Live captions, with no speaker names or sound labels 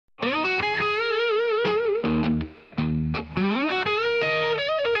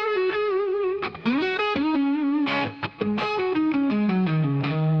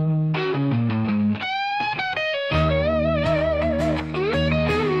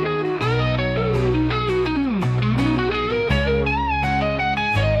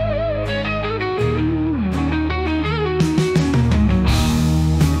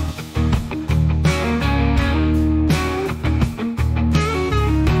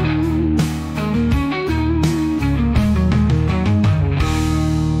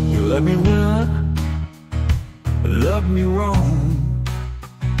Let me run, love me wrong.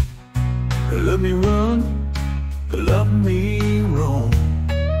 Let me run, love me wrong.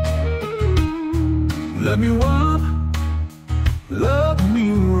 Let me run, love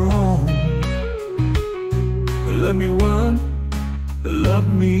me wrong. Let me run, love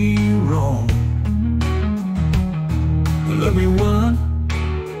me wrong. Let me run,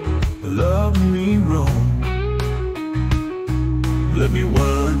 love me wrong. Let me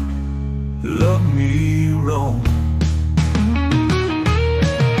run, love me wrong.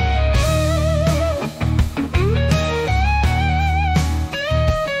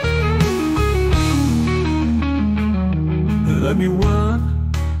 Let me run,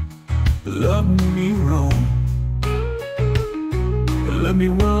 love me wrong. Let me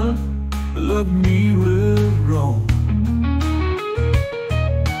run, love me wrong.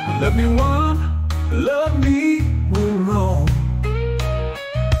 Let me run, love me wrong.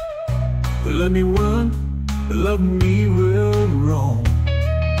 Let me run, love me wrong.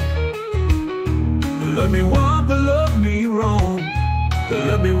 Let me run, love me wrong.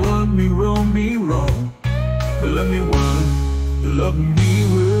 Let me run, me wrong, me wrong. Let me run, love me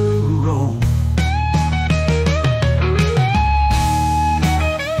wrong.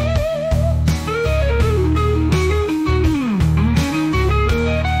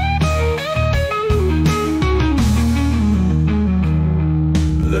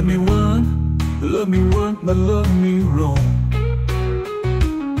 Let me run, but love me wrong.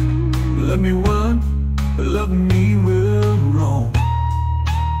 Let me run, love me wrong.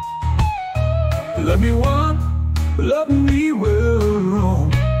 Let me run, love me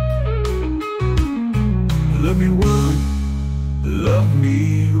wrong. Let me run, love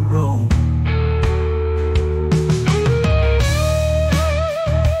me wrong.